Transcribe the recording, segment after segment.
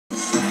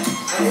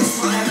This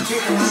one have to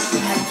take the number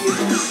and give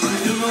it.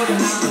 You know the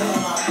number or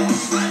not.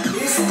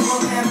 This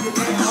one have to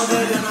take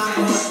order the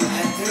number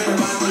and tell the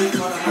one for the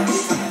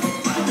number.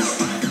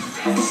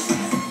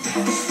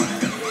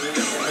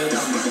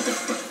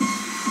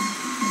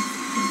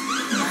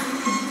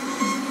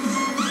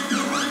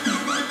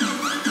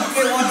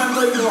 Okay, what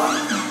number you want?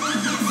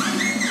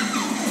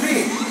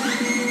 3.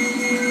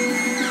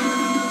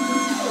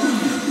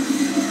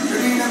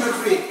 Ready, number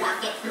 3.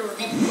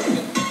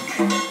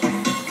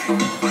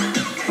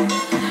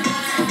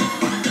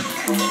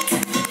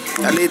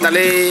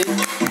 Tali.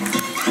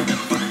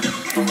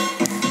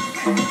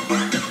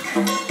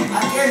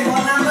 Again,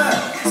 what number?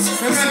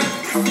 7.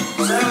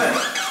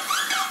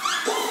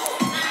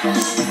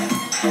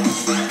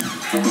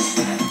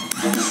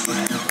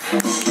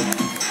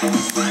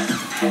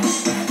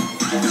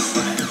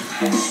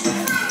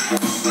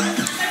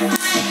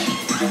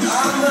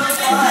 Number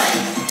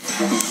 5.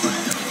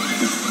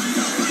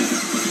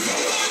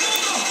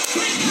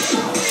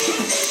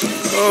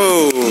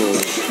 Oh.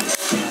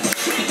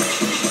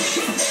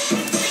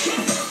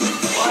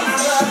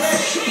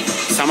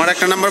 আমার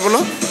একটা number বলো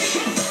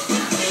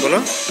বলো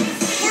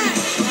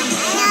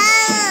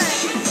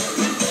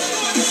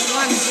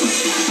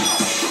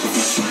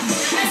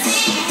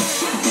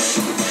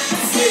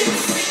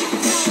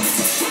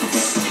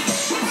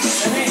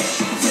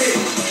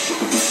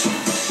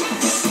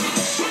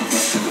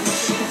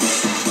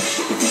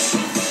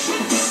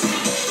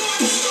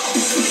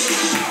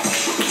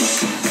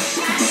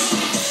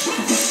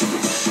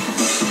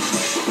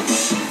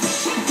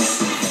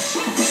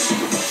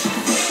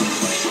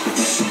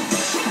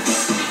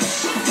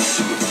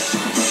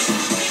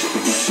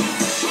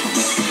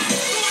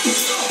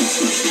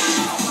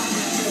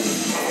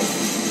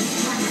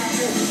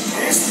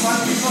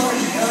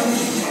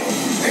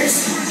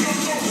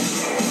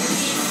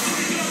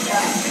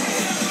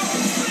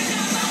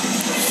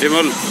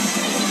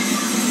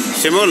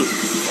শিমুল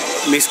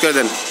mix করে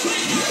দেন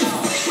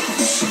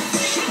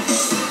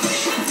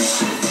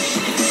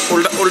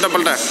উল্টা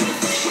পাল্টা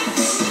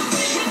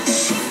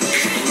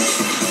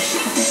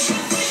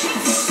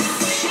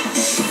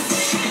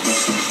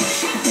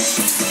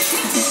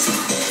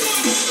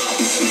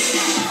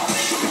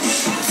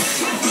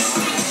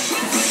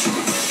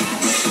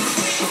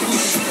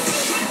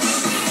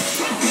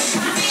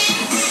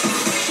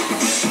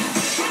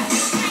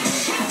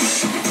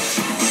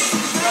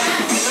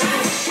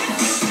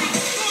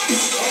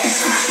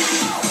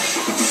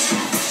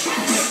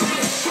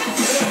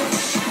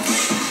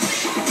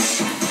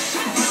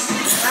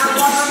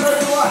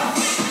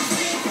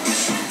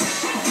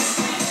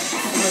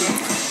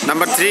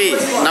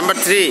Number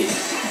 3.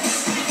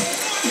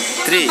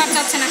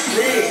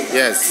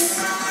 Yes.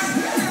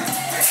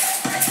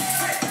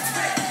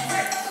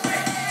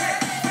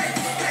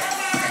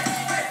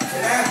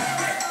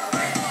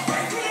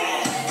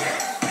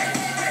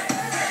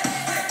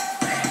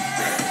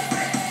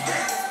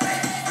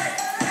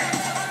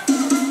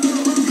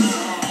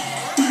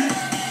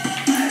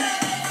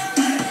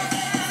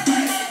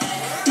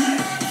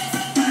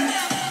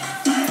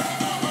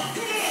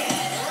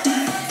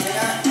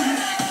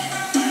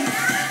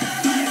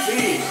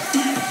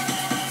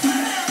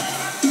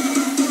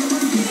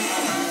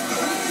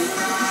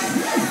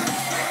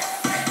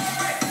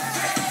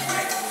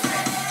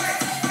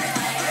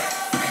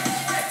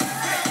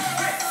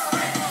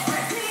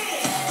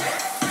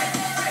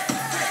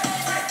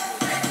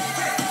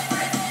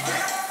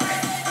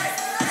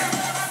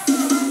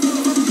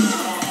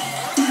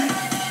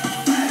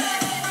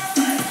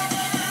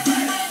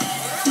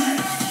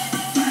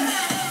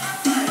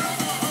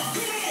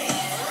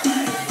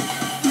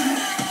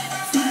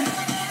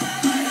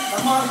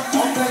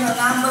 Open the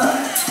number.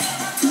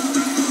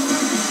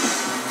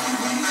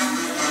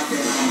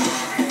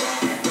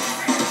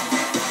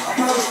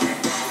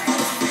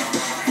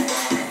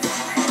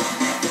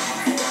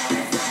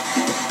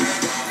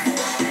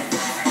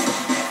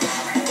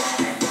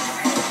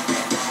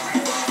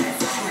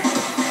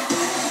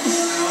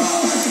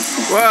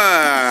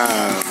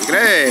 Wow,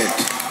 great.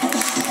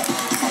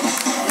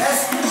 Yes.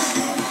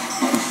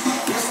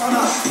 Yes or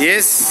not?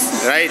 Yes,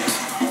 right.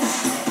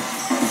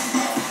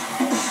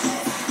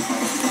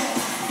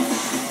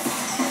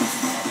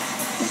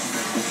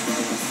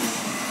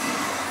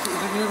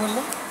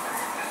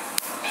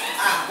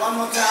 One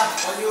more job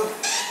for you.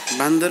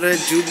 বান্দরের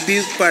jute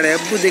বিউক পারে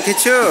আব্বু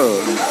দেখেছো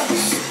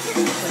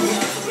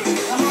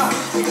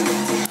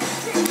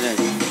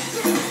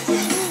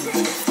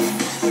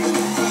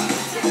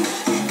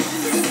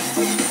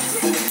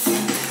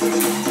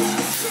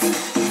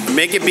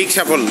Make a big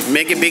shuffle.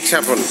 Make a big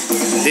shuffle.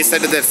 This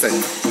side to that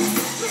side.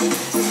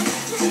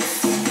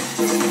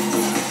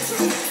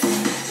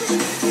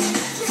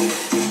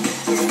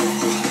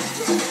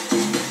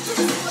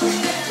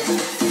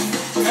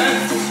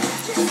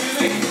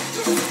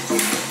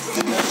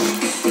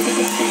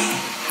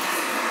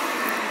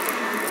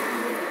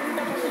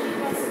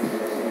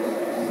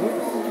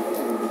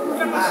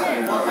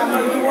 What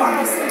number you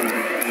want? 6.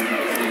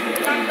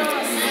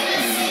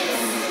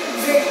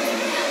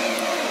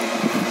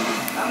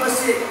 Number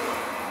 6.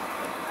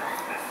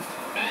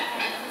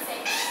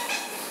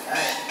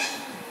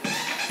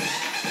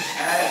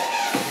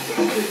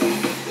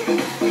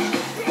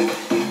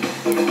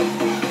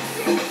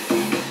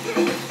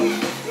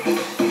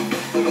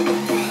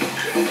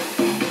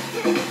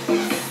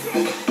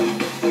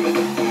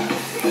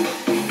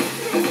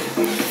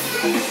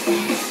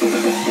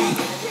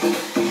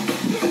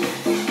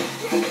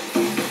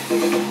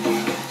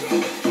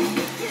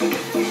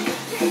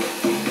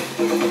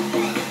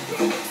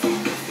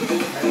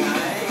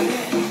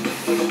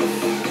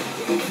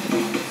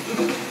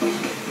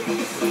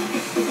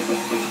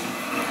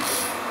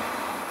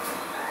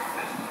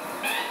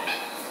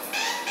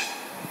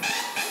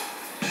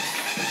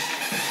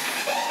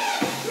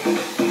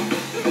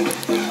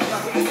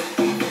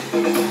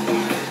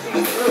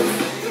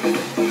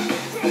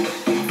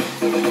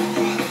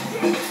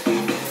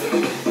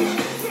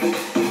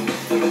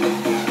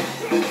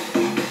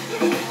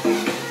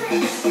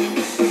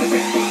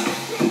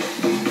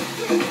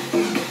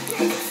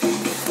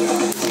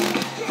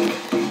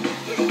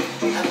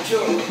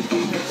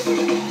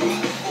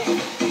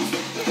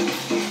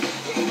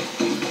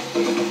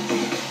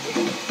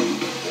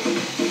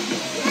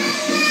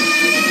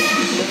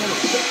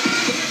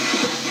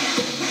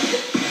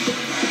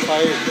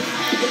 5,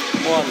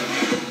 1,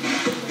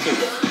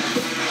 6.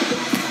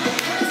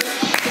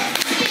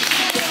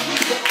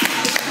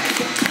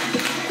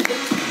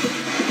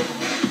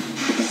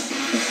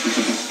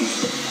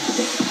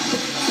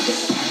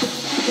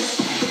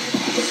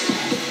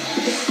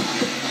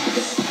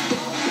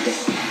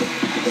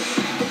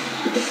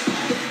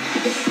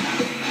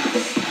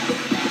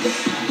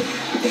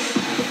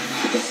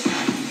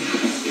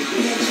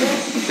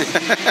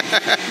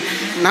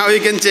 Now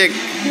you can check.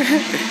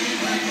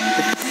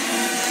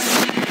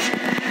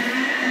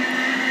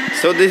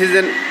 So this is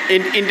an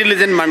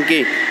intelligent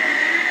monkey.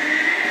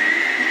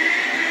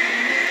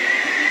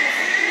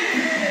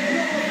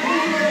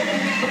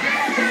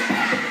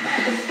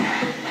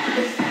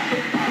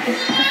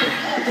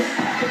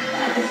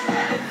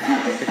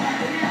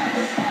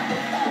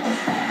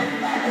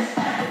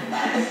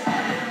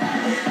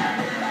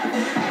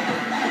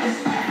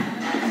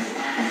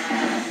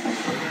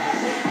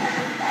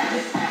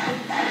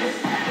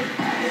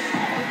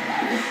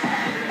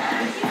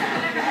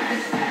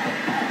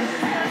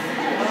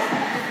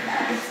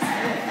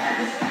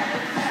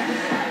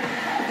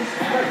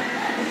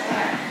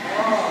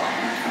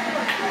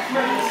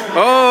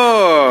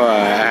 Oh,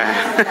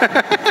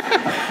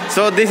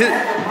 so this is,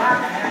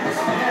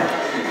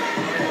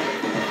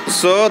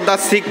 so the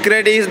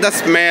secret is the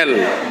smell.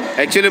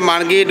 Actually,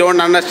 monkey don't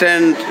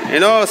understand,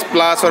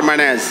 plus or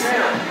minus,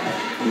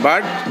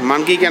 but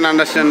monkey can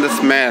understand the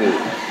smell.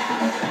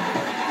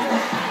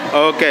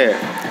 Okay,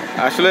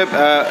 actually,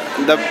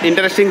 the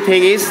interesting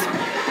thing is,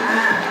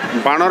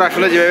 বানর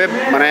আসলে যেভাবে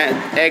মানে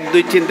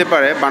 1-2 চিনতে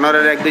পারে,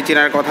 বানরের 1-2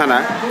 চেনার কথা না।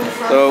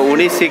 তো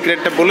উনি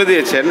সিক্রেটটা বলে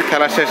দিয়েছেন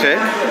খেলার শেষে।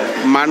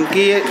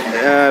 মানকি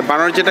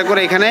বানর যেটা করে,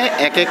 এখানে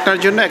এক একটার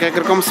জন্য এক এক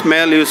রকম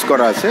স্মেল ইউজ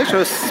করা আছে। সো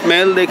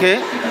স্মেল দেখে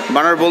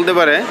বানর বলতে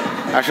পারে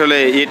আসলে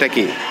এটা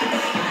কি,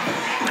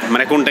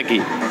 মানে কোনটা কি,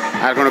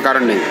 আর কোনো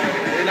কারণ নেই।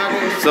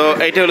 সো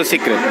এইটা হলো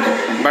secret,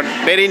 but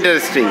very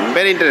interesting,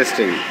 very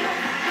interesting.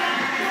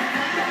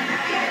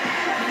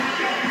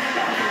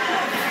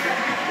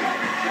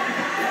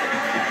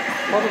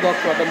 কত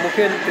দক্ষ, একটা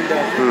মুখের চিন্তা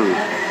আছে।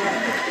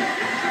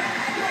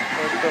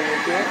 একটা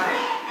মুখে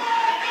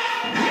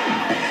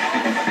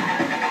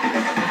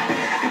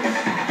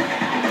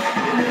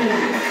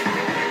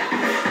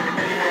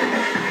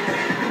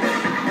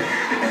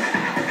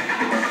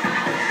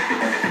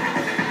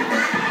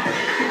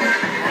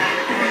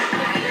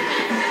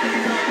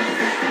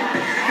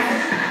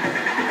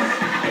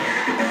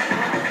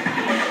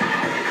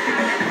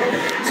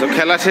সো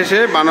খেলা শেষে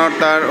বানর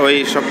তার ওই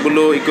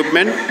সবগুলো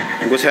ইকুইপমেন্ট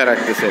গুছিয়ে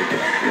রাখতেছে আর কি,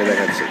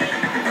 দেখাচ্ছে।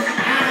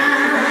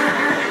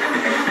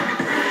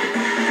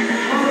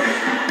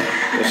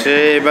 তো সে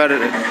এবার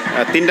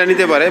 3টা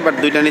নিতে পারে, বাট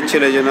 2টা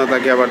নিচ্ছিল, এই জন্য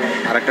তাকে আবার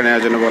আরেকটা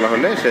নেওয়ার জন্য বলা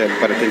হলে সে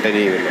একবারে 3টা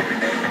নিয়ে গেল।